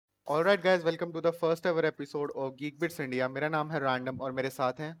Alright guys, welcome to the first ever episode of GeekBits India. मेरा नाम है random और मेरे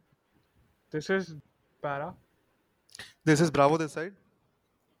साथ हैं This is Para. This is Bravo this side.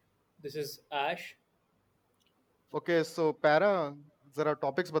 This is Ash. Okay so पैरा जरा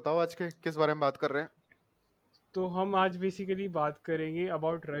टॉपिक्स बताओ आज के किस बारे में बात कर रहे हैं। तो हम आज बेसिकली बात करेंगे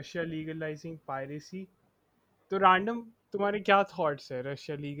अबाउट रशिया लीगलाइजिंग पायरेसी। तो रैंडम तुम्हारे क्या थॉट्स है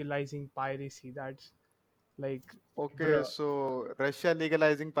Russia legalising piracy? That's like okay so Russia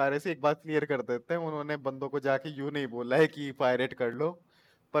legalising piracy, एक बात क्लियर कर देते हैं, उन्होंने बंदों को जाके यूं नहीं बोला है कि पायरेट कर लो,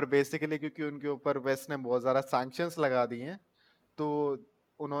 पर बेसिकली क्योंकि उनके ऊपर वेस्ट ने बहुत ज़्यादा सैंक्शंस लगा दिए हैं तो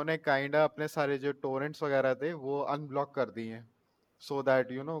उन्होंने काइंडा अपने सारे जो टोरेंट्स वगैरह थे वो अनब्लॉक कर दिए हैं सो दैट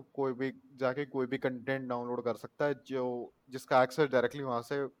कोई भी जाके कोई भी कंटेंट डाउनलोड कर सकता है जो जिसका एक्सेस डायरेक्टली वहां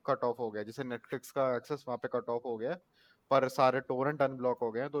से कट ऑफ हो गया। जैसे नेटफ्लिक्स का एक्सेस वहां पे कट ऑफ हो गया पर सारे टोरेंट अनब्लॉक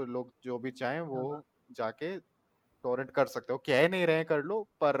हो गए हैं तो लोग जो भी चाहें वो जाके टोरेंट कर सकते हो। कह नहीं रहे कर लो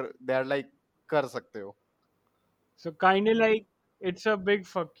पर दे आर लाइक कर सकते हो। So kind of like it's a big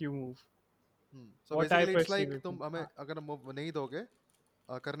fuck you move. So What I basically it's personally like तुम think. हमें अगर मूव नहीं दोगे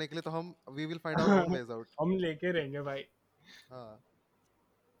करने के लिए तो हम we will find our own ways out. हम लेके रहेंगे भाई। हाँ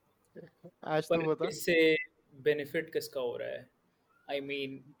आज पर तू बता। इससे बेनिफिट किसका हो रहा है? आई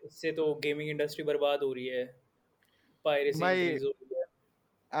मीन इससे तो गेमिंग इंडस्ट्री बर्बाद हो रही है, पायरेसी भाई इंक्रीज हो रही है।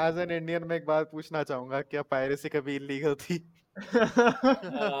 एज एन इंडियन मैं एक बात पूछना चाहूंगा, क्या पायरेसी कभी इलीगल थी?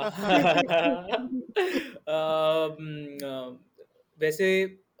 वैसे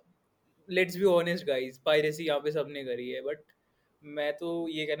let's be honest guys, piracy यहाँ पे सबने करी है, बट मैं तो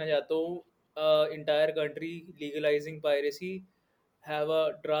ये कहना चाहता हूँ entire country legalizing piracy have a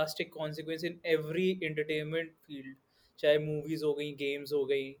drastic consequence in every entertainment field, चाहे मूवीज हो गई, गेम्स हो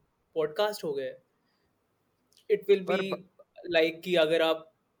गई, पॉडकास्ट हो गए। इट विल बी पर लाइक कि अगर आप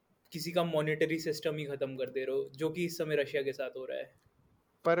किसी का मॉनेटरी सिस्टम ही खत्म कर दे रहे हो, जो कि इस समय रशिया के साथ हो रहा है।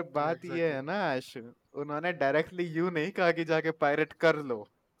 पर बात ये है ना आश, उन्होंने डायरेक्टली यू नहीं कहा कि जाके पायरेट कर लो,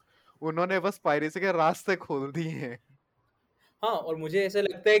 उन्होंने बस पायरेसी के रास्ते खोल दिए हैं। हाँ, और मुझे ऐसा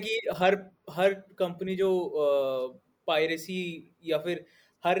लगता है कि हर हर कंपनी जो पायरेसी या फिर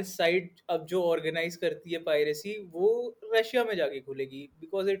हर साइट अब जो ऑर्गेनाइज करती है पायरेसी, वो रशिया में जाके खुलेगी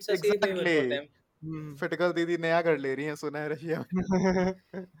because it's a safe haven for them. फिटकल दीदी नया कर ले रही है, सुना है रशिया में।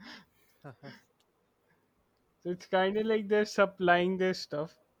 So it's kind of like they're supplying their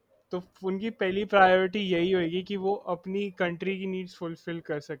stuff. तो उनकी पहली प्रायोरिटी यही होगी कि वो अपनी कंट्री की नीड्स फुलफिल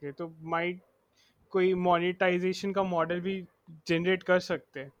कर सके। तो माइट कोई मोनेटाइजेशन का मॉडल भी जनरेट कर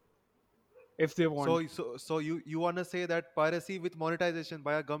सकते हैं if they want. so you want to say that piracy with monetization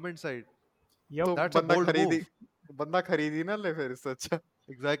by a government side? Yep. तो That's a bold move. बंदा खरीदी ना ले फिर इससे अच्छा।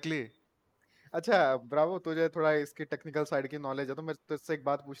 Exactly. अच्छा ब्रावो, तुझे थोड़ा इसकी टेक्निकल साइड की नॉलेज है तो मैं तुझसे एक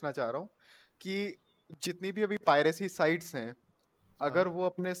बात पूछना चाह रहा हूँ कि जितनी भी अभी पायरेसी साइट्स हैं, अगर वो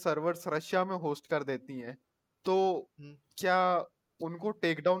अपने सर्वर्स रशिया में होस्ट कर देती हैं तो क्या उनको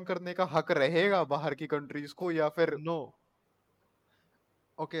टेक डाउन करने का हक रहेगा बाहर की कंट्रीज को, या फिर No.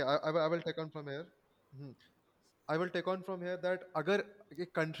 Okay, I will take on from here. I will take on from here that अगर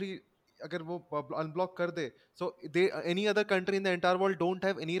एक country अगर वो unblock कर दे, so they any other country in the entire world don't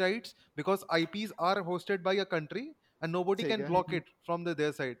have any rights because IPs are hosted by a country and nobody ठीक can है। block it from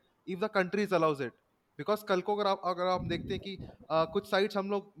their side if the countries allows it. Because कल को अगर आप देखते हैं कि कुछ sites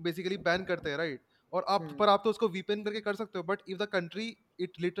हम लोग basically ban करते हैं, right? और आप तो उसको VPN करके कर सकते हो, but if the country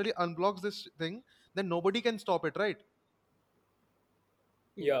it literally unblocks this thing, then nobody can stop it, right?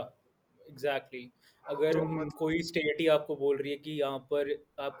 या एग्जैक्टली अगर कोई स्टेट ही आपको बोल रही है कि यहाँ पर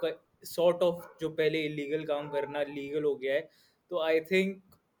आपका सॉर्ट ऑफ जो पहले इलीगल काम करना लीगल हो गया है, तो I think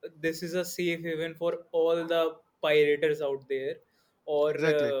this is a safe haven for all the पायरेटर्स out there. और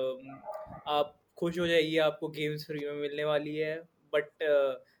Exactly. आप खुश हो जाइए, आपको गेम्स फ्री में मिलने वाली है, but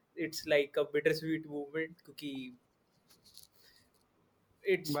it's like a bitter sweet movement क्योंकि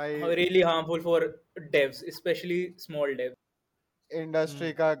इट्स भाई really harmful for devs, specially small devs.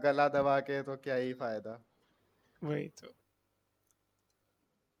 Industry का गला दबा के तो क्या ही फायदा। वही तो।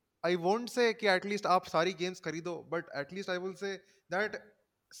 I won't say कि at least आप सारी games खरीदो, but at least I will say that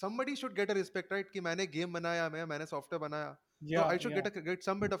somebody should get a respect, right? कि मैंने game बनाया, मैंने software बनाया, so I should get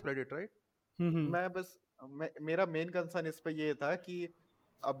some bit of credit, right? मेरा मेन कंसर्न इस पे ये था कि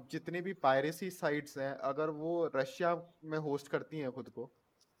अब जितनी भी पायरेसी साइट्स हैं अगर वो रशिया में होस्ट करती हैं खुद को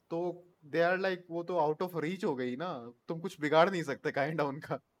तो दे आर लाइक वो तो आउट ऑफ रीच हो गई ना, तुम कुछ बिगाड़ नहीं सकते काइंड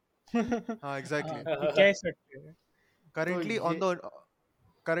उनका। हाँ, exactly. कह सकते हैं।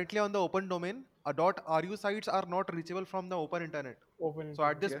 Currently on the open domain, .ru sites are not reachable from the open internet. So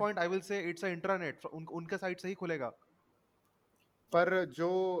at this point, I will say it's a intranet. उनके साइट से ही खुलेगा। पर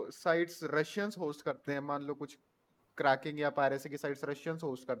जो साइट्स रशियंस होस्ट करते हैं, मान लो कुछ क्रैकिंग या पायरेसी की साइट्स रशियंस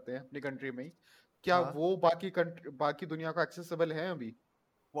होस्ट करते हैं अपनी कंट्री में ही, क्या हाँ, वो बाकी दुनिया को एक्सेसिबल है अभी?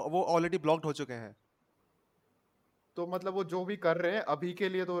 वो ऑलरेडी ब्लॉक्ड हो चुके हैं। तो मतलब वो जो भी कर रहे हैं अभी के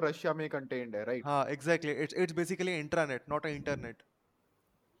लिए तो रशिया में कंटेन्ड है, राइट? हाँ, exactly, it's basically intranet, not a internet.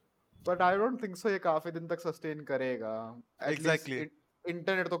 But I don't think so ये काफी दिन तक सस्टेन करेगा। At least exactly.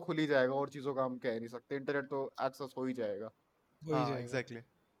 इंटरनेट तो खुल ही जाएगा, और चीजों का हम कह नहीं सकते, इंटरनेट तो एक्सेस हो ही जाएगा। हो ही हाँ, जाएगा। एग्जैक्टली।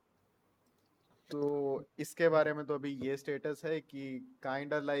 तो इसके बारे में तो अभी ये स्टेटस है कि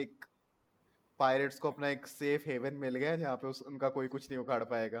काइंड लाइक पायरेट्स को अपना एक सेफ हेवन मिल गया है जहाँ पे उनका कोई कुछ नहीं उखाड़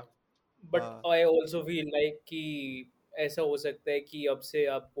पाएगा। बट हाँ, आई ऑल्सो फील लाइक कि ऐसा हो सकता है कि अब से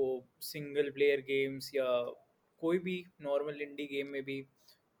आपको सिंगल प्लेयर गेम्स या कोई भी नॉर्मल इंडी गेम में भी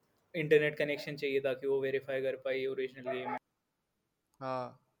इंटरनेट कनेक्शन चाहिए ताकि वो वेरीफाई कर पाए ओरिजिनल गेम है।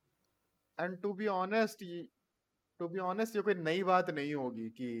 हाँ, एंड टू बी ऑनेस्ट ये कोई नई बात नहीं होगी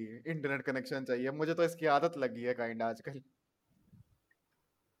कि इंटरनेट कनेक्शन चाहिए, मुझे तो इसकी आदत लगी है काइंड आजकल।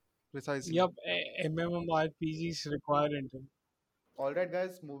 Precisely. Yup, MMORPGs require internet. Alright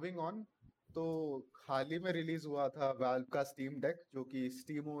guys, moving on. तो हाल ही में रिलीज हुआ था वैल्व का स्टीम डेक, जो कि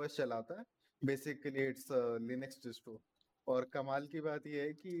स्टीम ओएस चलाता है। Basically it's Linux distro. और कमाल की बात यह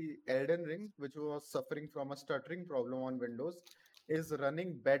है कि Elden Ring which was suffering from a stuttering problem on Windows is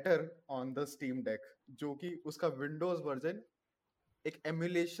running better on the Steam Deck, जो कि उसका विंडोज वर्जन एक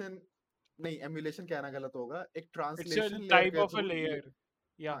एमुलेशन, नहीं एमुलेशन कहना गलत होगा, एक It's a translation layer type के of a थ्रू ये, layer.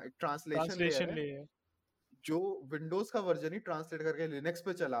 Yeah, हाँ एक ट्रांसलेशन लेयर translation है layer. जो विंडोज का वर्जन ही ट्रांसलेट करके लिनक्स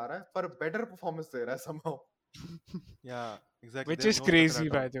पे चला रहा है, पर बेटर परफॉर्मेंस दे रहा है somehow। या, exactly, Which there is is no stutter crazy,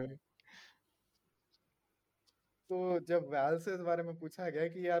 eight by all. the way. तो जब वैल से इस बारे में पूछा गया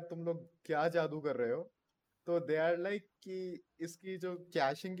कि यार तुम लोग क्या जादू कर रहे हो, तो दे आर लाइक कि इसकी जो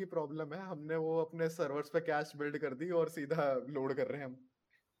कैशिंग की प्रॉब्लम है हमने वो अपने सर्वर्स पे कैश बिल्ड कर दी और सीधा लोड कर रहे हैं हम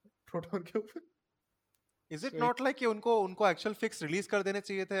प्रोटोन के ऊपर। Is it So not like कि उनको उनको एक्चुअल फिक्स रिलीज कर देने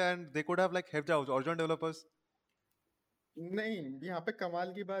चाहिए थे, and they could have like helped out original developers. नहीं, यहाँ पे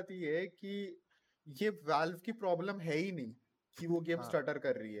कमाल की बात ये है कि ये वैल्व की प्रॉब्लम है ही नहीं कि वो गेम हाँ, स्टटर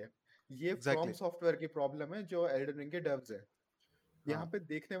कर रही है। ये फ्रॉम एग्जैक्टली। सॉफ्टवेयर की प्रॉब्लम है जो एल्डन रिंग के डेव्स है। यहाँ हाँ, पे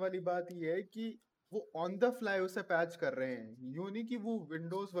देखने वाली बात ये है कि वो ऑन द फ्लाई उसे पैच कर रहे हैं, यूं नहीं कि वो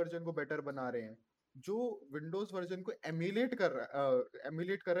विंडोज वर्जन को बेटर बना रहे हैं। जो विंडोज वर्जन को एम्यूलेट कर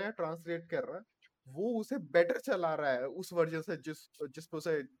रहा है, ट्रांसलेट कर रहा है, वो उसे बेटर चला रहा है उस वर्जन से जिस पे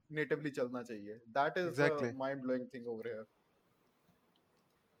उसे नेटिवली चलना चाहिए। That is exactly, mind blowing thing over here.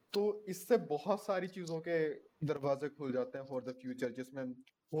 तो इससे बहुत सारी चीजों के दरवाजे खुल जाते हैं फॉर द फ्यूचर, जिसमें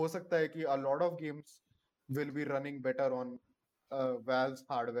हो सकता है कि a lot of games will be running better on Valve's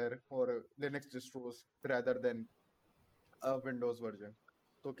hardware or Linux distros rather than a Windows version।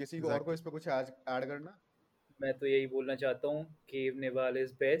 तो किसी को और को एग्जैक्टली। इस पे कुछ ऐड करना? मैं तो यही बोलना चाहता हूँ Gabe Newell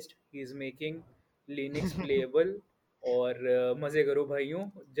is best, he is making Linux playable. और मज़े करो भाइयों,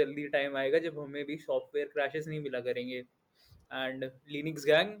 जल्दी टाइम आएगा जब हमें भी सॉफ्टवेयर क्रैशेस नहीं मिला करेंगे। And Linux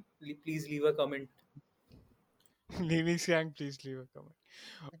gang, please leave a comment. Linux gang, please leave a comment.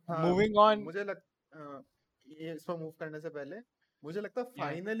 हाँ, Moving on. मुझे लग अ, ये इस पर मूव करने से पहले मुझे लगता है Yeah,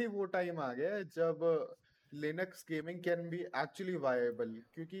 फाइनली वो टाइम आ गया है जब Linux gaming can be actually viable,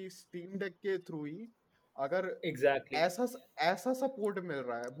 क्योंकि स्टीम डेक के थ्रू ही अगर एग्जैक्टली। ऐसा ऐसा सपोर्ट मिल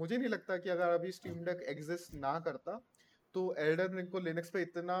रहा है, मुझे नहीं लगता कि अगर अभी स्टीम डेक एग्जिस्ट ना करता तो एल्डन रिंग को लिनक्स पे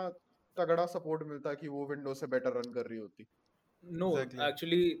इतना तगड़ा सपोर्ट मिलता कि वो विंडोज से बेटर रन कर रही होती। No, exactly.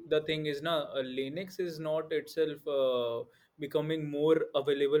 actually the thing is na, Linux is not itself becoming more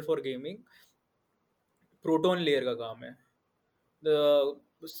available for gaming. Proton layer का काम है। The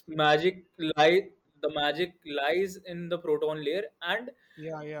magic lie the magic lies in the Proton layer. And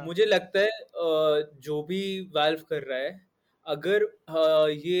yeah, yeah. मुझे लगता है जो भी valve कर रहा है, अगर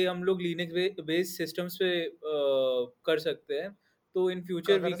ये हम लोग लिनक्स बेस्ड सिस्टम्स पे कर सकते हैं, तो इन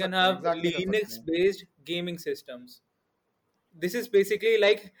फ्यूचर वी कर कैन सकते हैं, हैव एग्जैक्टली कर सकते लिनक्स हैं। Based gaming systems. This is basically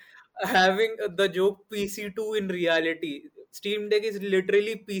like having the joke PC2 in reality. Steam Deck is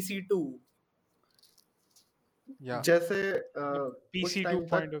literally PC2. या, जैसे The कुछ PC टाइम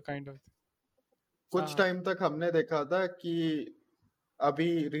तक 2.0 kind of thing. कुछ टाइम तक हमने देखा था कि अभी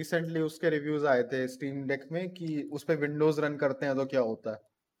रिसेंटली उसके रिव्यूज आए थे स्टीम डेक में कि उस पे विंडोज रन करते हैं तो क्या होता है,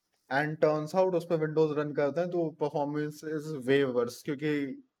 एंड टर्न्स आउट उस पे विंडोज रन करते हैं तो परफॉर्मेंस इज वे वर्स, क्योंकि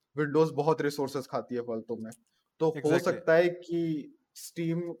विंडोज बहुत रिसोर्सेज खाती है फालतू में। तो हो एग्जैक्टली। सकता है कि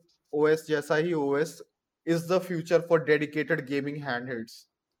स्टीम ओएस जैसा ही OS is the future for dedicated gaming handhelds.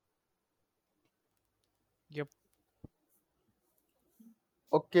 Yep.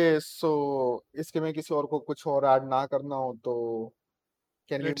 Okay, so इसके में किसी और को कुछ और ऐड ना करना हो तो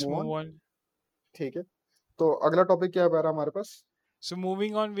can we Let's move move on? on. ठीक है, तो अगला टॉपिक क्या है हमारे पास? So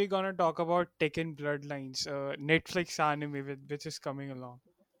moving on, we're gonna talk about Tekken Bloodlines, Netflix anime which is coming along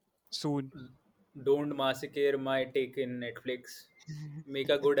soon. Don't massacre my take in Netflix. Make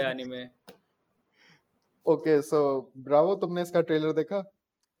a good anime. Okay so Bravo, तुमने इसका ट्रेलर देखा?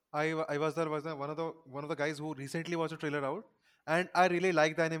 I was there was one of the guys who recently watched a trailer out, and I really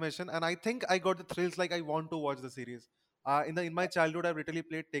like the animation, and I think I got the thrills like I want to watch the series. In my childhood, I've literally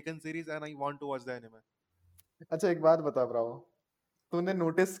played Taken series, and I want to watch the anime. अच्छा, एक बात बता Bravo, तूने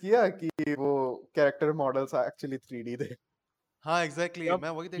notice किया कि वो character models actually 3D थे? हाँ एग्जैक्टली Yup, मैं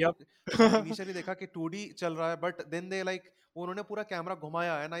वही yup. मैंने इनिशियली देखा कि 2D चल रहा है बट देन दे लाइक उन्होंने पूरा कैमरा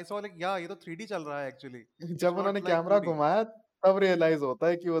घुमाया एंड आई सॉ लाइक या ये तो 3D चल रहा है एक्चुअली इट्स जब नॉट उन्होंने लाइक कैमरा 2D। घुमाया तब रियलाइज होता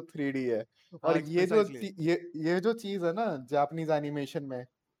है कि वो 3D है। और हाँ प्रिसाइजली। ये जो चीज है ना जापानीज एनिमेशन में,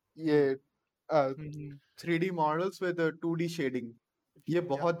 ये हम्म। 3D models with 2D shading, ये या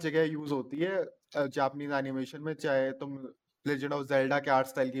बहुत जगह यूज होती है जापानीज एनिमेशन में। चाहे तुम लेजेंड ऑफ जेल्डा के आर्ट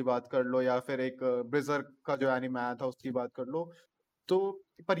स्टाइल की बात कर लो, या फिर एक ब्रिजर का जो एनिमे आया था उसकी बात कर लो। तो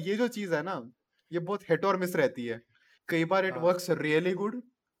पर ये जो चीज है ना, ये बहुत हिट और मिस रहती है। कई बार इट हाँ works really good,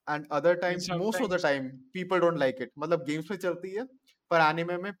 and other And time, most of the sometimes, time, people don't like it. मतलब गेम्स में चलती है पर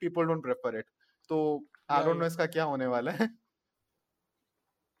एनिमे में पीपल डोंट प्रेफर इट। तो I yeah, don't know yeah. इसका क्या होने वाला है।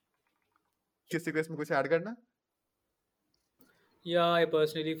 किसी को इसमें कुछ ऐड करना? Yeah, I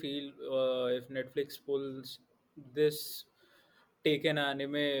personally feel if Netflix pulls this Taken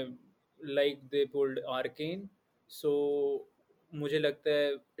anime like they pulled Arcane, so मुझे लगता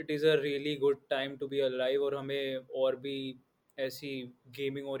है it is a really good time to be alive और हमें और भी ऐसी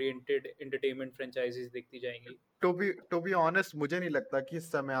गेमिंग ओरिएंटेड एंटरटेनमेंट फ्रेंचाइजीज देखती जाएंगी. टू बी ऑनेस्ट, मुझे नहीं लगता कि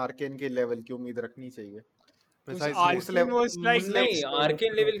इस समय आर्केन के लेवल की उम्मीद रखनी चाहिए। Because precisely. उस Arcane was लेवल like उस लेवल नहीं, next level,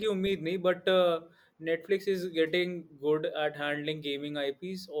 arcane bro. Level की उम्मीद नहीं, but Netflix is getting good at handling gaming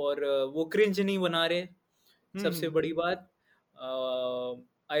IPs और वो क्रिंज नहीं बना रहे. सबसे Hmm. बड़ी बात,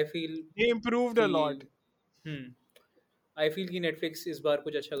 आई फील They improved कि a lot. आई फील कि नेटफ्लिक्स इस बार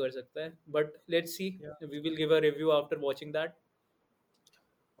कुछ अच्छा कर सकता है, but let's see. Yeah. We will give a review after watching that.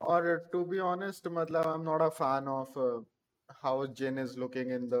 और टू बी ऑनेस्ट, मतलब I am not a fan of how Jin is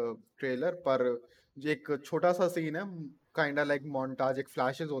looking in the trailer. पर ये एक छोटा सा सीन है, काइंडा लाइक मोन्टाज, एक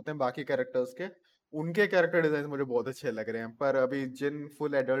flashes होते हैं बाकी कैरेक्टर्स के, उनके कैरेक्टर डिजाइन मुझे बहुत अच्छे लग रहे हैं। पर अभी जिन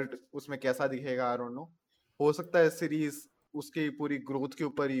फुल एडल्ट उसमें कैसा दिखेगा आई डोंट नो। हो सकता है सीरीज उसकी पूरी ग्रोथ के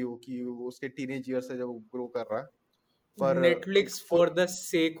ऊपर ही हो कि वो उसके टीनेज ईयर से जब वो ग्रो कर रहा है। पर एक Netflix full, for the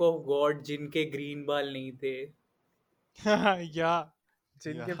sake of God जिनके ग्रीन बाल नहीं थे. Yeah. या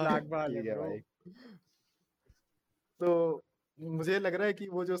जिनके black बाल है ठीक है bro. भाई। तो मुझे लग रहा है कि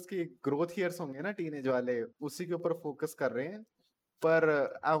वो जो उसकी ग्रोथ ईयर्स होंगे ना टीनेज वाले, उसी के ऊपर फोकस कर रहे हैं। पर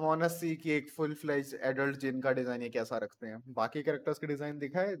आई वांट टू सी कि एक फुल फ्लेज एडल्ट जिन का डिजाइन ये कैसा रखते हैं। बाकी कैरेक्टर्स के डिजाइन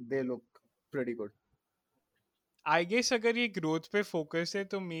दिखा है, they look pretty good. I guess अगर ये growth पे focus है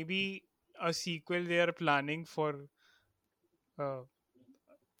तो maybe a sequel they are planning for uh,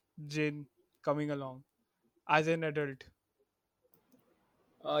 Jin coming along as an adult.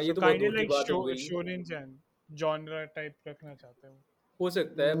 ये So तो बहुत kind of दूर की like बात हो गई. shonen jam genre type रखना चाहते हैं वो. हो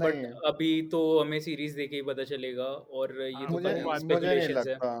सकता है, बट नहीं, अभी तो हमें सीरीज देखे ही पता चलेगा, और ये हाँ तो मुझे वो खाली बात भी मुझे है. नहीं स्पेकुलेशंस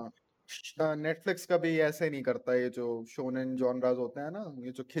है. लगता। नेटफ्लिक्स का भी ऐसे नहीं करता, ये जो शोनेन जॉनरास होते हैं ना,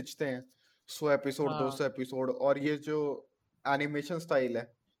 ये जो खिंचते हैं 100 एपिसोड, दो हाँ. सौ एपिसोड और ये जो एनिमेशन स्टाइल है,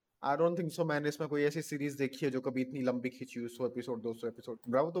 आई डोंट थिंक सो मैंने इसमें कोई ऐसी सीरीज देखी है जो कभी इतनी लंबी खिंची हुई, 100 एपिसोड, 200 एपिसोड।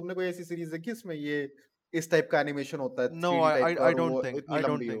 ब्रावो, तुमने कोई ऐसी सीरीज देखी है इसमें ये इस टाइप का एनिमेशन होता है, नो 3D टाइप का, आई और डोंट वो थिंक इतनी आई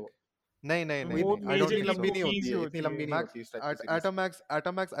डोंट लंबी थिंक हो? नहीं नहीं नहीं वो नहीं आई ये डोंट इतनी थिंक majorly सो। लंबी नहीं होती 2Ds ही है, इतनी होती है. लंबी नहीं Max होती इस टाइप की at series.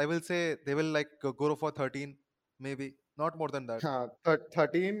 Atamax, I will say they will like go for 13, maybe not more than that. हाँ,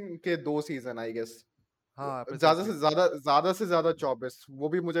 13 के 2 सीजन आई गेस। हाँ ज्यादा precisely। से ज्यादा, ज्यादा से ज्यादा 24, वो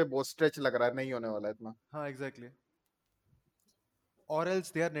भी मुझे बहुत स्ट्रेच लग रहा है, नहीं होने वाला है इतना। हाँ exactly। Or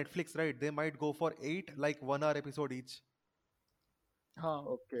else they are Netflix, right? They might go for 8, like 1 hour episode each। हाँ.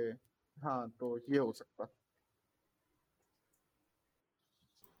 ओके, हाँ तो ये हो सकता।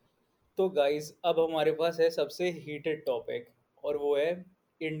 तो गाइस, अब हमारे पास है सबसे हीटेड टॉपिक, और वो है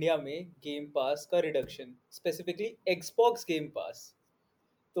इंडिया में गेम पास का reduction, specifically Xbox game pass.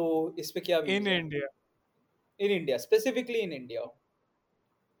 तो इस पे क्या In व्यूज हैं India. In India, specifically in India?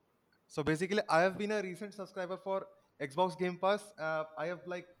 So basically, I have been a recent subscriber for Xbox Game Pass. I have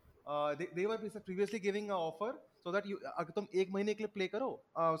like they were previously giving an offer so that you अगर तुम एक महीने के लिए play करो,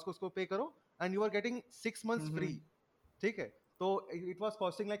 उसको पे करो, and you are getting 6 months free। ठीक है? तो it was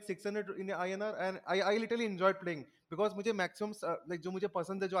costing like 600 in INR, and I literally enjoyed playing because मुझे maximum like जो मुझे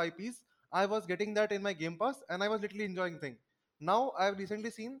पसंद है जो IPs, I was getting that in my Game Pass, and I was literally enjoying thing. Now I have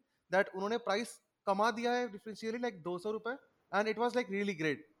recently seen that उन्होंने price कमा दिया है differentially like 200 रुपए, and it was like really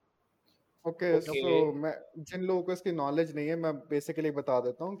great। Okay, okay. सो मैं जिन लोगों को इसकी knowledge नहीं है, मैं बेसिकली बता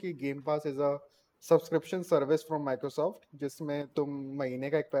देता हूँ कि game pass is a subscription service from Microsoft, जिसमें तुम महीने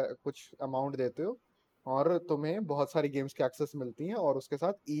का कुछ अमाउंट देते हो और तुम्हें बहुत सारी गेम्स की एक्सेस मिलती हैं, और उसके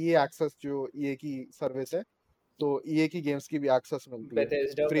साथ ईए एक्सेस, जो ईए की सर्विस है, तो ईए की गेम्स की भी एक्सेस मिलती है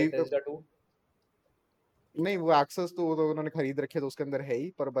बेथेस्डा फ्री। बेथेस्डा 2। नहीं, वो एक्सेस तो उन्होंने खरीद रखे, तो उसके अंदर है ही,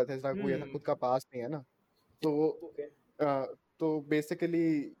 पर बेथेस्डा कोई ऐसा हम्म। खुद का पास नहीं है ना। तो ओके। अ, तो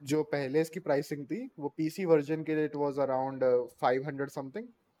बेसिकली जो पहले इसकी प्राइसिंग थी, वो पीसी वर्जन के लिए इट वाज अराउंड 500 समथिंग,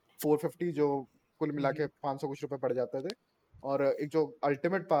 450, जो कुल मिला के 500 कुछ रुपए पड़ जाते थे। और एक जो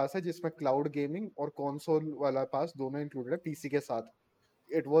अल्टीमेट पास है, जिसमें क्लाउड गेमिंग और कंसोल वाला पास दोनों इंक्लूडेड है पीसी के साथ,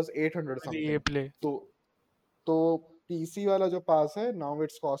 इट वाज 800 ये समथिंग। प्ले। तो तो पीसी वाला जो पास है, now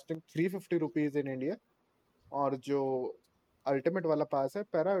it's costing 350 rupees in India. और जो अल्टीमेट वाला पास है,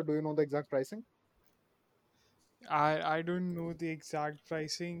 para, do you know the exact pricing? I don't know the exact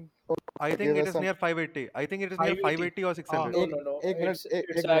pricing. I think give it us is some. near 580. I think it is near 580. 580 or हाँ 600. No, एक no, no. एक minute, It's एक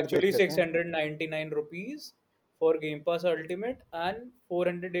minute actually देख लेते हैं। 699 rupees for Game Pass Ultimate and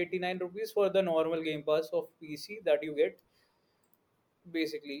 489 rupees for the normal Game Pass of PC that you get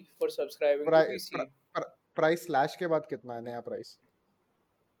basically for subscribing to PC. Price slash के बाद कितना है नया प्राइस?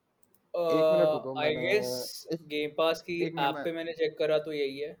 एक मिनट रुको, I मैंने guess एक, Game Pass की एक मिनट ऐप में, पे मैंने चेक करा तो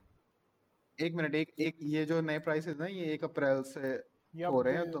यही है। एक मिनट, एक एक ये जो नए प्राइसेस हैं, ये 1 अप्रैल से Yup, हो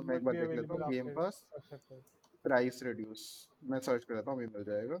रहे they हैं, तो मैं एक would बार be देख लेता available हूँ। गेम after पास 1st April. प्राइस रिड्यूस, मैं सर्च कर लेता हूँ, अभी मिल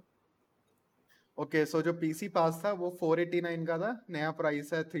जाएगा। ओके, सो जो पीसी पास था वो 489 का था, नया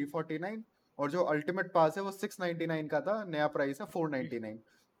प्राइस है 349। और जो अल्टीमेट पास है वो 699 का था, नया प्राइस है 499।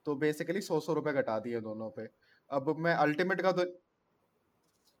 तो बेसिकली 100 रुपए घटा दिए दोनों पे। अब मैं अल्टीमेट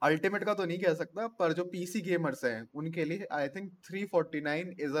का तो नहीं कह सकता, पर जो पीसी गेमर्स हैं उनके लिए I think 349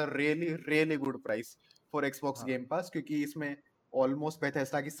 is a really really good price for Xbox हाँ गेम पास, क्योंकि इसमें ऑलमोस्ट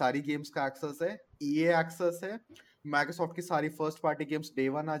बेथेस्डा की सारी गेम्स का एक्सेस है, ईए एक्सेस है, माइक्रोसॉफ्ट की सारी first party games day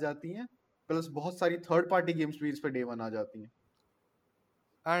one आ जाती हैं, प्लस बहुत सारी थर्ड पार्टी गेम्स भी इस पे डे वन आ जाती हैं।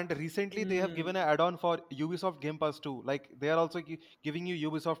 and recently they have Hmm. given an add-on for Ubisoft Game Pass too. Like they are also giving you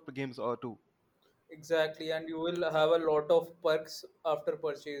Ubisoft games too. Exactly, and you will have a lot of perks after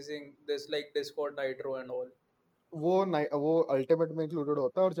purchasing this, like Discord Nitro and all. वो ultimate में included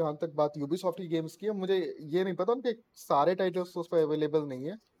होता है। और जहां तक बात Ubisoft की games की है, मुझे ये नहीं पता उनके सारे टाइटल्स उस पे अवेलेबल नहीं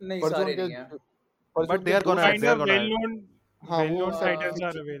है, नहीं, पर जो सारे उनके नहीं है। पर जो But they उनके are दो gonna add. Kind They are of gonna add. हाँ, वो well-known शायद titles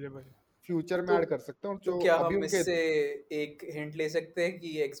are uh, available. Future में तो ऐड कर सकते हैं। और तो जो क्या अभी हम उनके, इससे एक हिंट ले सकते हैं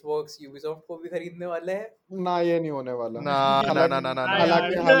कि Xbox Ubisoft को भी खरीदने वाला है? ना, ये नहीं होने वाला। Nah, nah, nah, हालांकि nah, nah, हाँ nah.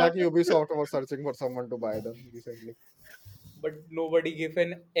 हालांकि यार। हालांकि Ubisoft was searching for someone to bye them recently. But nobody gave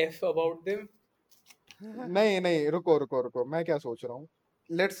an F about them. नहीं नहीं, रुको रुको रुको, मैं क्या सोच रहा हूँ।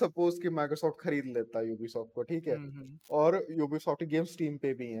 लेट्स सपोज कि माइक्रोसॉफ्ट खरीद लेता है यूबीसॉफ्ट को, ठीक है, हम्म। और यूबीसॉफ्ट की गेम स्टीम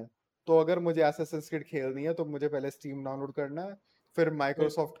पे भी हैं, तो अगर मुझे एसेसिन्स क्रीड खेलनी है, तो मुझे पहले स्टीम डाउनलोड करना है, फिर फिर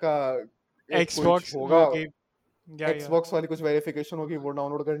माइक्रोसॉफ्ट का एक कुछ Xbox होगा, वो गेम या एक्सबॉक्स वाली कुछ वेरिफिकेशन होगी, वो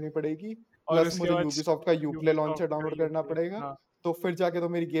डाउनलोड करनी पड़ेगी, और प्लस उसके मुझे बाद यूबीसॉफ्ट का यूप्ले Ubisoft लॉन्चर का डाउनलोड करना यूप्ले। पड़ेगा। हाँ। तो फिर जाके तो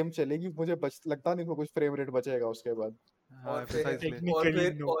मेरी गेम चलेगी, मुझे बच लगता नहीं कोई फ्रेम रेट बचेगा उसके बाद। और फिर Precisely.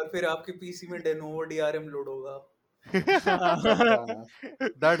 Technically no. और फिर आपके पीसी में डेनोवो डीआरएम लोड होगा।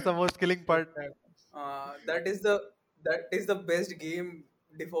 That's the most killing If part. that- That is the best game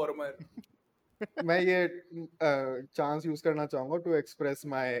deformer. मैं ये चांस यूज करना चाहूंगा to express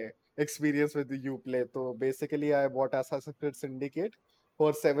my experience with यूप्ले। तो basically I bought Assassin's Creed Syndicate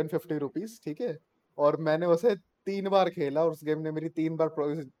for 750 rupees, ठीक है, और मैंने उसे 3 बार खेला, और उस गेम ने मेरी 3 बार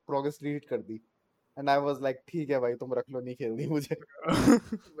प्रोग्रेस डिलीट कर दी। एंड आई वाज लाइक, ठीक है भाई, तुम रख लो, नहीं खेलनी मुझे।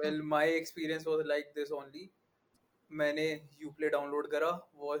 Well, my experience was like this only. मैंने यूप्ले डाउनलोड करा,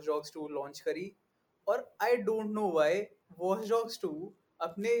 वॉच डॉग्स 2 लॉन्च करी, और I don't know why watch dogs 2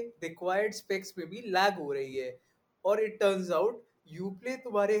 अपने रिक्वायर्ड स्पेक्स में भी लैग हो रही है। और इट टर्न्स आउट यूप्ले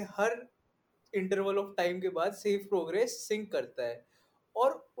तुम्हारे हर इंटरवल ऑफ टाइम के बाद सेव प्रोग्रेस सिंक करता है,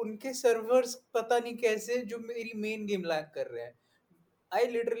 और उनके सर्वर्स पता नहीं कैसे जो मेरी मेन गेम लैग कर रहे हैं। I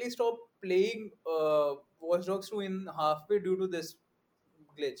literally stop playing watch dogs 2 in half way due to this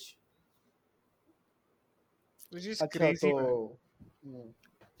glitch. which is अच्छा, crazy, man. हम्म,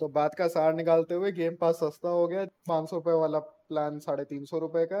 तो बात का सार निकालते हुए, गेम पास सस्ता हो गया। 500 रुपए वाला प्लान 350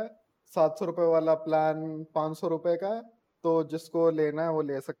 रुपए का है, 700 रुपए वाला प्लान 500 रुपए का है। तो जिसको लेना है वो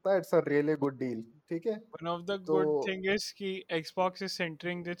ले सकता है, it's a really good deal, ठीक है। One of the तो good thing is कि Xbox is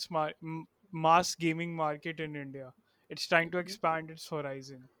centering its mass gaming market in India. It's trying to expand its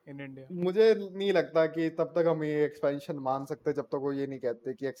horizon in India. मुझे नहीं लगता कि तब तक हम ये एक्सपेंशन मान सकते जब तक वो ये नहीं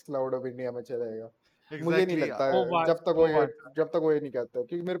कहते कि एक्स क्लाउड अब इंडिया में चलेगा। मुझे नहीं Exactly. लगता वो है बात जब तक वो बात वो ये नहीं कहते,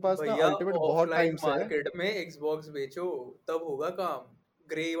 क्योंकि मेरे पास ना भैया अल्टीमेट बहुत ऑफलाइन टाइम से है। मार्केट में Xbox बेचो, तब होगा काम।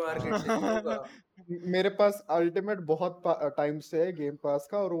 ग्रे मार्केट से नहीं होगा। मेरे पास अल्टीमेट बहुत टाइम से है गेम पास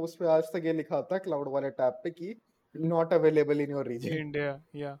का, और उस पे आज तक ये लिखा होता है क्लाउड वाले टैब पे कि not available in your reason. India,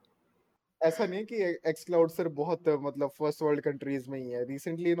 या ऐसा नहीं है कि एक्स क्लाउड सिर्फ बहुत मतलब फर्स्ट वर्ल्ड कंट्रीज में ही है।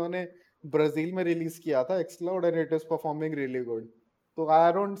 रिसेंटली इन्होंने ब्राजील में रिलीज किया था x cloud, and it is performing really good. तो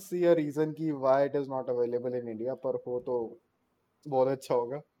I don't see a reason कि why it is not available in India, पर हो तो बहुत अच्छा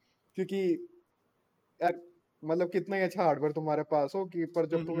होगा। क्योंकि यार मतलब कितना ही अच्छा हार्डवेयर तुम्हारे पास हो कि, पर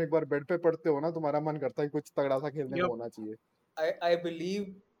जब तुम एक बार बेड पे पड़ते हो ना, तुम्हारा मन करता है कि कुछ तगड़ा सा खेलने को यप। होना चाहिए। I believe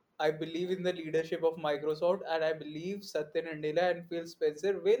I believe in the leadership of Microsoft, and I believe Satya Nadella and Phil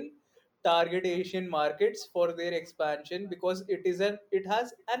Spencer will target Asian markets for their expansion because it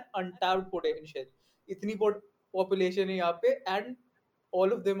has an untapped potential. इतनी population है यहाँ पे, and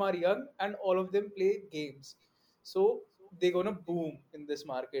all of them are young and all of them play games, so they're gonna boom in this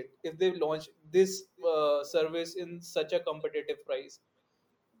market if they launch this service in such a competitive price.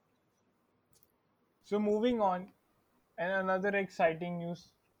 So moving on, and another exciting news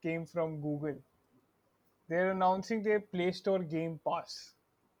came from Google. They're announcing their Play Store Game Pass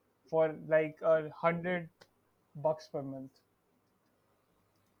for like $100 per month.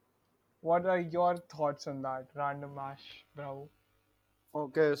 What are your thoughts on that? Random Ash, Bravo.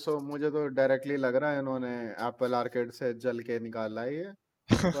 Okay, सो मुझे तो directly लग रहा है इन्होंने Apple arcade से जल के निकाला है ये।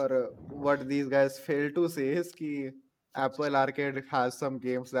 पर what these guys fail to say is कि Apple Arcade has some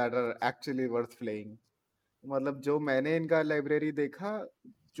games that are actually worth playing. मतलब जो मैंने इनका लाइब्रेरी देखा,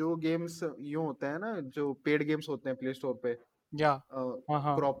 जो गेम्स यूं होते हैं ना, जो पेड गेम्स होते हैं प्ले स्टोर पे, Yeah.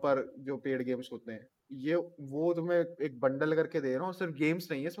 Uh-huh. प्रॉपर जो पेड गेम्स होते हैं, ये वो तुम्हें एक बंडल करके दे रहा हूँ। सिर्फ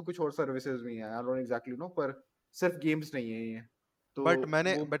गेम्स नहीं है, इसमें कुछ और सर्विसेज भी हैं, आई डोंट एग्जैक्टली नो, पर सिर्फ गेम्स नहीं है ये। तो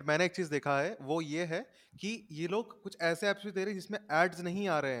वो बट मैंने एक चीज देखा है, वो ये है कि ये लोग कुछ ऐसे ऐप्स भी दे रहे हैं जिसमें एड्स नहीं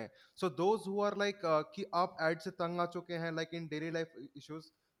आ रहे हैं। So those who are like कि आप एड से तंग आ चुके हैं, like in daily life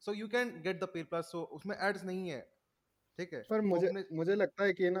issues, so you can get the pay plus, so उसमें एड्स नहीं है। ठीक है, पर वो मुझे अपने। मुझे लगता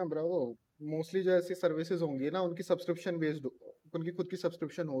है कि ना ब्रावो, मोस्टली जो ऐसी सर्विसेज होंगी ना, उनकी सब्सक्रिप्शन बेस्ड, उनकी खुद की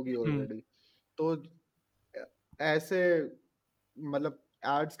सब्सक्रिप्शन होगी Hmm. ऑलरेडी। तो ऐसे मतलब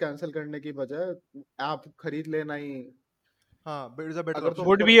एड्स कैंसिल करने की बजाय आप खरीद लेना ही। हाँ, इज अ बेटर अगर तुम option.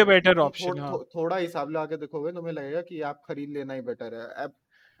 Would be a better option, huh? थोड़ा हिसाब लगा के देखोगे, तुम्हें लगेगा कि आप खरीद लेना ही बेटर है। अब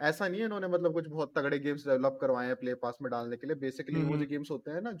ऐसा नहीं है इन्होंने मतलब कुछ बहुत तगड़े गेम्स डेवलप करवाए हैं प्ले पास में डालने के लिए। बेसिकली वो Mm-hmm. जो गेम्स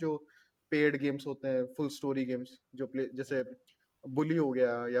होते हैं ना, जो पेड गेम्स होते हैं, फुल स्टोरी गेम्स, जो प्ले जैसे बुली हो गया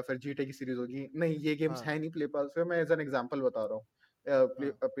या फिर जीटे की सीरीज होगी, नहीं ये गेम्स हाँ है नहीं प्ले पास पे। मैं एज एन एग्जांपल बता रहा हूँ।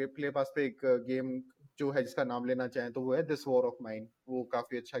 हाँ प्ले पास पे एक गेम जो है जिसका नाम लेना चाहें तो वो है दिस वॉर ऑफ माइन। वो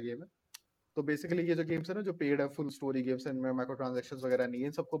काफी अच्छा गेम है। तो बेसिकली ये जो गेम्स है ना, जो पेड है फुल स्टोरी गेम्स है, इनमें माइक्रो ट्रांजेक्शन वगैरह नहीं है,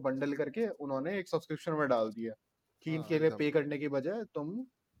 इन सबको बंडल करके उन्होंने एक सब्सक्रिप्शन में डाल दिया कि हाँ इनके लिए एकदम। पे करने की बजाय तुम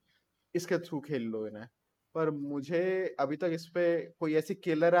इसके थ्रू खेल लो इन्हें। पर मुझे अभी तक इस पे कोई ऐसी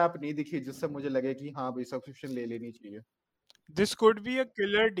किलर ऐप नहीं दिखी जिससे मुझे लगे कि हाँ भाई सब्सक्रिप्शन ले लेनी चाहिए। This could be a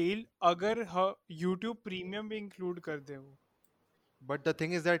killer deal अगर YouTube Premium भी include कर दे वो. But the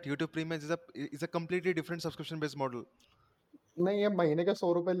thing is that YouTube Premium is a completely different subscription based model. नहीं, ये महीने के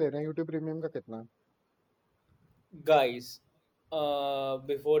 100 रुपए ले रहे हैं। यूट्यूब प्रीमियम का कितना है? Guys,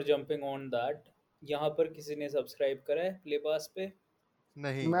 before jumping on that, यहाँ पर किसी ने सब्सक्राइब करा है प्ले पास पे?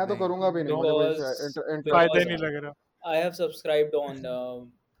 नहीं मैं तो नहीं। करूंगा भी नहीं, मुझे कोई बिकॉज इंटरेस्ट फायदा नहीं बिकॉज नहीं है। लग रहा. I have subscribed on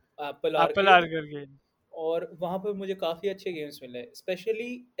Apple Apple Arcade, Arcade game. और वहाँ पर मुझे काफ़ी अच्छे गेम्स मिले हैं, स्पेशली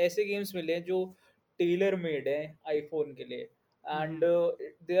ऐसे गेम्स मिले हैं जो टेलर मेड हैं आईफोन के लिए, and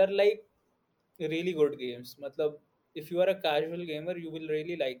Mm-hmm. They are like really good games. मतलब if you are a casual gamer, you will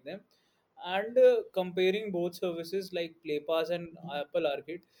really like them. And comparing both services like Play Pass and Apple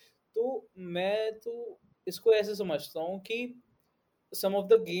Arcade, तो मैं तो इसको ऐसे समझता हूँ कि some of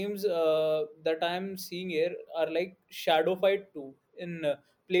the games that I am seeing here are like Shadow Fight 2 in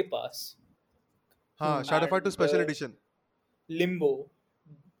Play Pass, हाँ, Shadow Fight two and special edition. Limbo,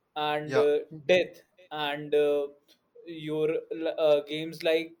 and या Death, and your games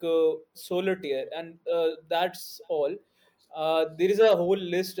like Solitaire, and that's all. There is a whole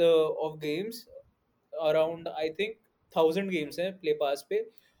list of games, around I think 1,000 games हैं Play Pass पे,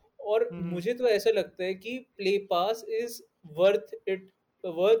 और Mm-hmm. मुझे तो ऐसा लगता है कि Play Pass is worth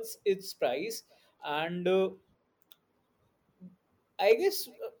it's price, and I guess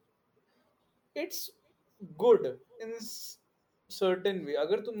it's good in certain way.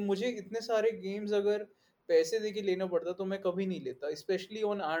 अगर तुम मुझे इतने सारे गेम्स अगर पैसे दे के लेना पड़ता तो मैं कभी नहीं लेता, specially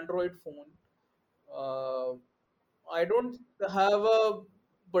on Android phone. I don't have a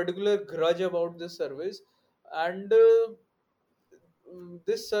particular grudge about this service, and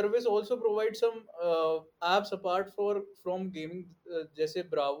this service also provides some apps apart from gaming, जैसे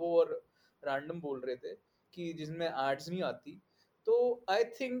ब्रावो और रैंडम बोल रहे थे कि जिसमें एड्स नहीं आती, तो I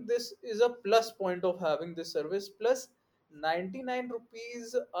think this is a plus point of having this service. Plus 99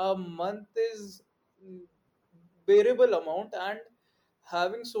 rupees a month is bearable amount, and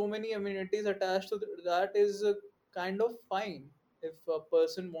having so many amenities attached to that is kind of fine if a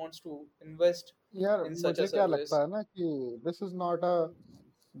person wants to invest यार in such a मुझे क्या service. लगता है ना कि this is not a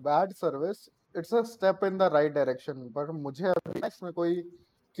bad service, it's a step in the right direction, पर मुझे अभी इसमें कोई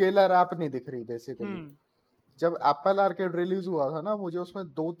किलर ऐप नहीं दिख रही बेसिकली। जब एप्पल आर्केड रिलीज हुआ था ना, मुझे उसमें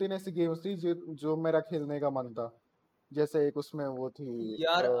दो तीन ऐसी गेम्स थी जो मेरा खेलने का मन था। जैसे एक उसमें वो थी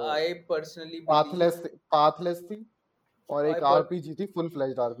यार I personally believe Pathless, Pathless थी, और आई एक आरपीजी थी, full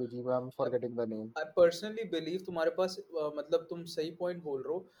fledged RPG, I am forgetting the name. I personally believe तुम्हारे पास मतलब तुम सही पॉइंट बोल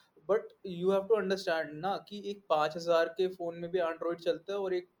रहे हो, but you have to understand ना कि एक 5,000 के फोन में भी एंड्रॉइड चलता है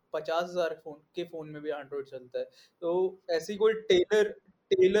और एक 50,000 फोन में भी एंड्रॉइड चलता है. तो ऐसी कोई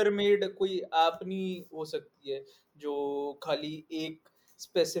टेलर मेड कोई ऐप नहीं हो सकती है जो खाली एक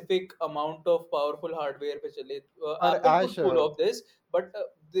specific amount of powerful hardware पे चले. पर एप्पल कुड ऐश, pull off this, but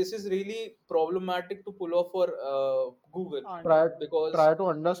this is really problematic to pull off for Google, try because try to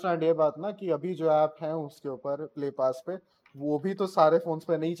understand ये बात ना कि अभी जो ऐप है उसके ऊपर प्ले पास पे, वो भी तो सारे फोन्स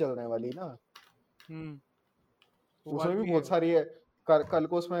पे नहीं चलने वाली ना। वो बात उसमें भी भी बहुत है. सारी है। कल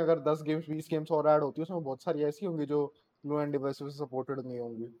को उसमें अगर 10 गेम्स 20 गेम्स और ऐड होती है, उसमें बहुत सारी ऐसी होंगी जो लो एंड डिवाइस से सपोर्टेड नहीं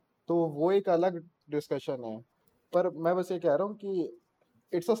होंगी, तो वो एक अलग डिस्कशन है। पर मैं बस ये कह रहा हूँ कि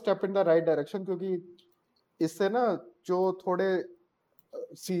it's a step in the right direction, क्योंकि इससे ना जो थोड़े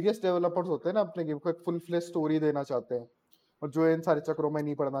सीरियस डेवलपर्स होते हैं ना, अपने गेम को एक फुल फ्लेश स्टोरी देना चाहते हैं, और जो इन सारे चक्रों में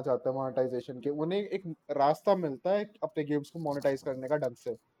नहीं पड़ना चाहते मोनेटाइजेशन के, उन्हें एक रास्ता मिलता है अपने गेम्स को मोनेटाइज करने का ढंग से,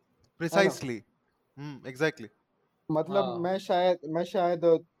 है ना। Precisely, exactly. मतलब हाँ. मैं शायद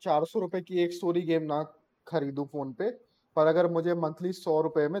 400 रुपए की एक स्टोरी गेम ना खरीदूं फोन पे, पर अगर मुझे मंथली 100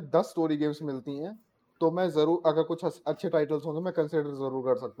 रुपए में 10 स्टोरी गेम्स मिलती हैं, तो मैं जरूर, अगर कुछ अच्छे टाइटल्स होंगे, मैं कंसिडर जरूर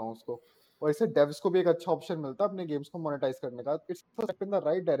कर सकता हूँ उसको। और इससे डेव्स को भी एक अच्छा ऑप्शन मिलता है अपने गेम्स को मोनेटाइज करने का। It's step in the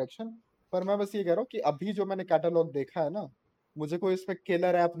right direction. पर मैं बस ये कह रहा हूँ कि अभी जो मैंने कैटलॉग देखा है ना, मुझे कोई इस पे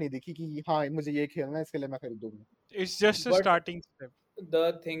किलर ऐप नहीं दिखी कि हाँ मुझे ये खेलना है इसके लिए मैं खरीदूंगा। It's just a But starting step. the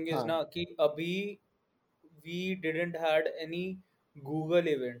thing is हाँ ना कि अभी we didn't had any Google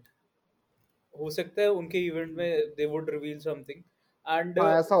event. हो सकता है उनके इवेंट में they would reveal something, and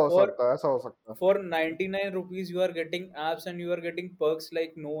हाँ, ऐसा हो for सकता है, ऐसा हो सकता है। for 99 rupees you are getting apps and you are getting perks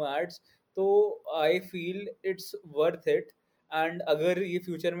like no ads. तो I feel it's worth it. And अगर ये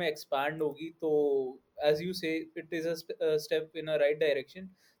फ्यूचर में expand होगी तो as you say it is a step in a right direction.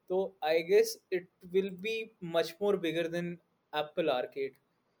 तो I guess it will be much more bigger than Apple Arcade.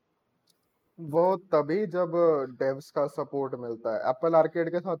 वो तभी जब डेव्स का सपोर्ट मिलता है। एप्पल आर्केड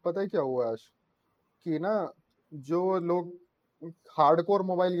के साथ पता है क्या हुआ है कि ना, जो लोग हार्डकोर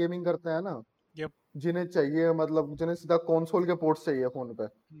मोबाइल गेमिंग करते हैं ना, Yep. जिन्हें चाहिए, मतलब जिन्हें सीधा कंसोल के पोर्ट्स चाहिए फोन पे,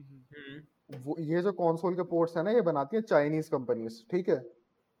 हम्म. वो ये जो कंसोल के पोर्ट्स है ना, ये बनाती है चाइनीज कंपनीज, ठीक है।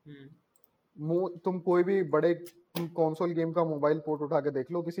 हम्म. तुम कोई भी बड़े कंसोल गेम का मोबाइल पोर्ट उठा के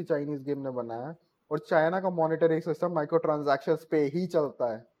देख लो, किसी चाइनीज गेम ने बनाया है, और चाइना का मॉनिटरिंग सिस्टम माइक्रो ट्रांजैक्शंस पे ही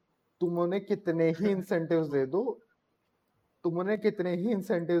चलता है। तुम उन्हें कितने ही इंसेंटिव्स दे दो, तुम उन्हें कितने ही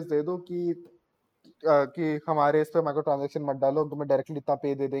इंसेंटिव्स दे दो कि हमारे इस पे माइक्रो ट्रांजैक्शन मत डालो, तुम्हें डायरेक्टली इतना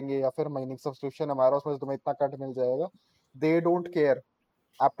पे दे देंगे, या फिर महीने की सब्सक्रिप्शन हमारा, उसमें से तुम्हें इतना कट मिल जाएगा, they don't care.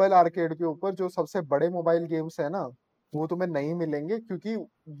 Apple Arcade के ऊपर जो सबसे बड़े मोबाइल गेम्स है ना, वो तुम्हें नहीं मिलेंगे, क्योंकि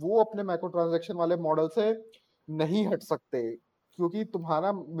वो अपने माइक्रो ट्रांजैक्शन वाले मॉडल से नहीं हट सकते, क्योंकि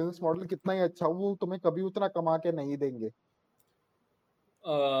तुम्हारा बिजनेस मॉडल कितना ही अच्छा हो, वो तुम्हें कभी उतना कमा के नहीं देंगे।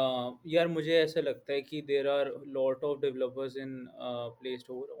 यार मुझे ऐसा लगता है कि there are lot of developers in Play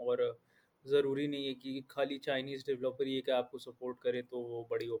Store, और ज़रूरी नहीं है कि खाली चाइनीज़ डेवलपर ही एक ऐप को सपोर्ट करे तो वो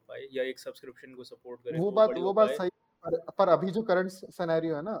बड़ी हो पाए, या एक सब्सक्रिप्शन को सपोर्ट करे तो वो बड़ी हो वो बात पाए. सही। पर अभी जो करंट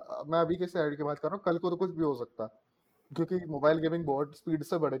सिनेरियो है ना, मैं अभी के सिनेरियो की बात कर रहा हूँ, कल को तो कुछ भी हो सकता है, क्योंकि मोबाइल गेमिंग बहुत स्पीड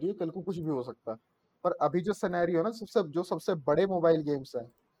से बढ़ रही है, कल को कुछ भी हो सकता है। पर अभी जो सिनेरियो है ना, सबसे बड़े मोबाइल गेम्स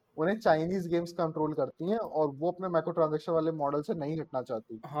हैं, उन्हें चाइनीज गेम्स कंट्रोल करती हैं, और वो अपने माइक्रो ट्रांजैक्शन वाले मॉडल से नहीं हटना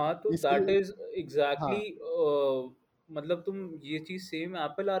चाहती। हाँ, तो दैट इसलिए इज एग्जैक्टली. हाँ, मतलब तुम ये चीज़ सेम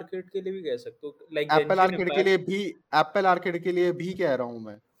एप्पल आर्केड के लिए भी कह सकते हो, लाइक एप्पल गेंशिन आर्केड के लिए इम्पैक्ट. भी एप्पल आर्केड के लिए भी कह रहा हूँ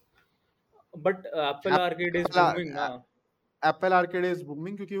मैं। But Apple Arcade is booming ना. एप्पल आर्केड इज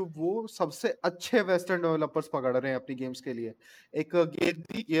बूमिंग क्योंकि वो सबसे अच्छे वेस्टर्न डेवलपर्स पकड़ रहे हैं अपनी गेम्स के लिए। एक गेम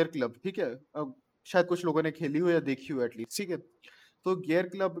थी गियर क्लब, ठीक है, शायद कुछ लोगों ने खेली हो या देखी हो एटलीस्ट, ठीक है। तो गियर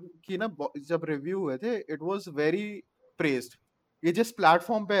क्लब की ना जब रिव्यू हुए थे, इट वाज वेरी प्रेज्ड। ये जिस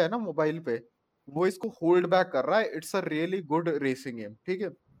प्लेटफॉर्म पे है ना मोबाइल पे, वो इसको होल्ड बैक कर रहा है। It's a really good racing game, ठीक है।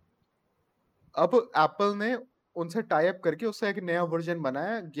 अब एप्पल ने उनसे टाई अप करके उससे एक नया वर्जन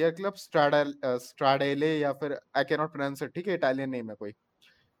बनाया, गियर क्लब स्ट्राडेले, या फिर I can not pronounce it, ठीक है, इटालियन नेम है कोई,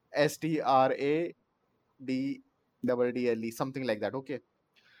 STRADDLE something like that, okay,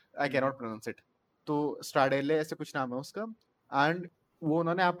 I can not pronounce it. तो स्ट्राडेले ऐसे कुछ नाम है उसका, एंड वो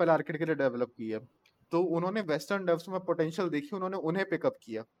उन्होंने एप्पल आर्किड के लिए डेवलप की है। तो उन्होंने वेस्टर्न डेव्स में पोटेंशियल देखी, उन्होंने उन्हें पिकअप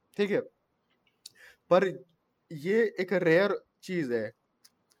किया, ठीक है। पर ये एक रेयर चीज है,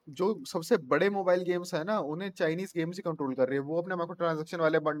 जो सबसे बड़े मोबाइल गेम्स है ना, उन्हें चाइनीज गेम्स ही कंट्रोल कर रही है, वो अपने माइक्रो ट्रांजेक्शन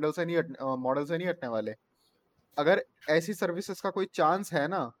वाले बंडल से नहीं, मॉडल से नहीं हटने वाले। अगर ऐसी सर्विसेज का कोई चांस है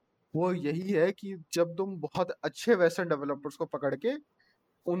ना, वो यही है कि जब तुम बहुत अच्छे वेस्टर्न डेवलपर्स को पकड़ के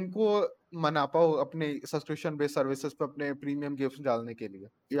उनको मना पाओ अपने सब्सक्रिप्शन बेस्ड सर्विसेज पे अपने प्रीमियम गेम्स डालने के लिए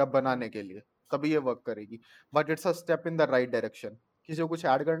या बनाने के लिए, तभी ये वर्क करेगी। But it's a step in the right direction. किसी को कुछ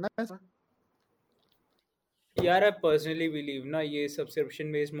ऐड करना है सर? यार आई पर्सनली बिलीव ना, ये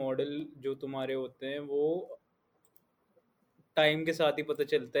सब्सक्रिप्शन बेस्ड मॉडल जो तुम्हारे होते हैं वो टाइम के साथ ही पता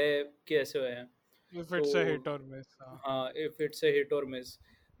चलता है कैसे हैं। if तो it's a hit or miss, हाँ, इफ इट्स अ हिट और मिस,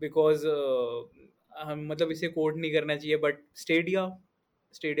 बिकॉज हम मतलब इसे कोट नहीं करना चाहिए, but Stadia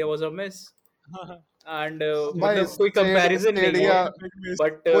Stadia was a miss, and भाई मतलब कोई कंपैरिजन नहीं स्टेडिया है, बहुत big miss.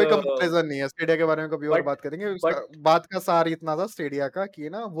 बट कोई कंपैरिजन नहीं है, स्टेडिया के बारे में कभी और बट बात करेंगे। उसका बट बात का सार इतना था स्टेडिया का कि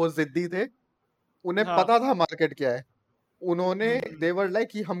ना वो जिद्दी थे, उन्हें हाँ. पता था मार्केट क्या है, उन्होंने देवर लाइक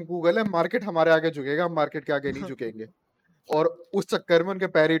कि हम गूगल है, मार्केट हमारे आगे झुकेगा, हम मार्केट के आगे नहीं झुकेंगे, और उस चक्कर में उनके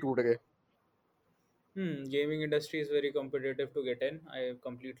पैर ही टूट गए। gaming industry is very competitive to get in. I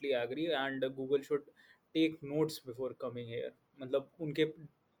completely agree, and Google should take notes before coming here. मतलब उनके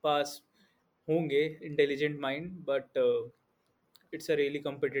पास होंगे intelligent mind, but it's a really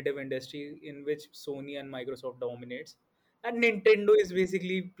competitive industry in which Sony and Microsoft dominates, and Nintendo is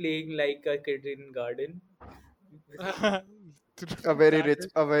basically playing like a kid in garden. A very That rich,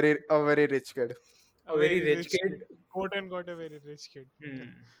 is a very rich kid. a A very very rich rich kid, kid, quote unquote a very rich kid.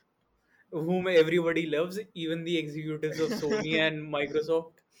 whom everybody loves, even the executives of Sony and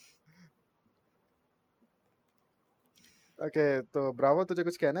Microsoft. Okay, तो Bravo, तुझे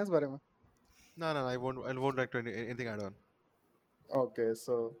कुछ कहना है इस बारे में? No, no, no, I won't like to anything add on. Okay,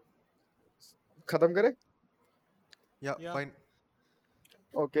 so खत्म करें? Yeah, Yeah, fine.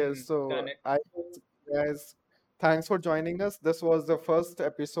 Okay, so Done it. I guys, thanks for joining us. This was the first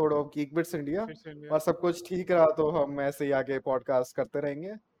episode of GeekBits India. it's India. और सब कुछ ठीक रहा तो हम ऐसे ही आगे पॉडकास्ट करते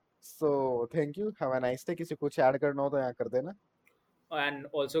रहेंगे। So thank you. Have a nice day. किसी को कुछ ऐड करना हो तो यहाँ कर देना। And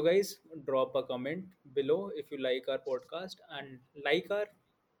also, guys, drop a comment below if you like our podcast and like our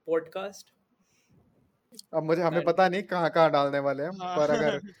podcast. अब मुझे हमें And पता नहीं कहाँ कहाँ डालने वाले हैं, पर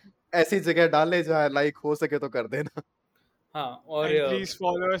अगर ऐसी जगह डाले जहाँ लाइक हो सके तो कर देना। हाँ, और And please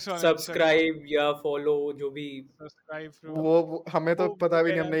follow us on Instagram. Subscribe या फॉलो जो भी Subscribe from वो हमें तो वो पता भी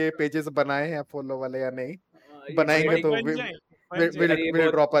नहीं वगैरह हमने ये पेजेस बनाए हैं फॉलो वाले या नहीं। बनाएंगे बन इडियट। तो बन जाए बन we'll, जाए. we'll, यार ये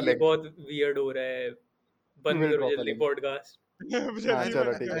we'll drop a ये link. बहुत वियर्ड हो रहा है, बंद We'll करो drop a जल्दी link. पॉडकास्ट। हाँ जल्दी चलो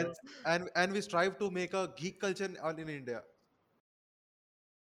बंद ठीक है। करो. And we strive to make a geek culture in India.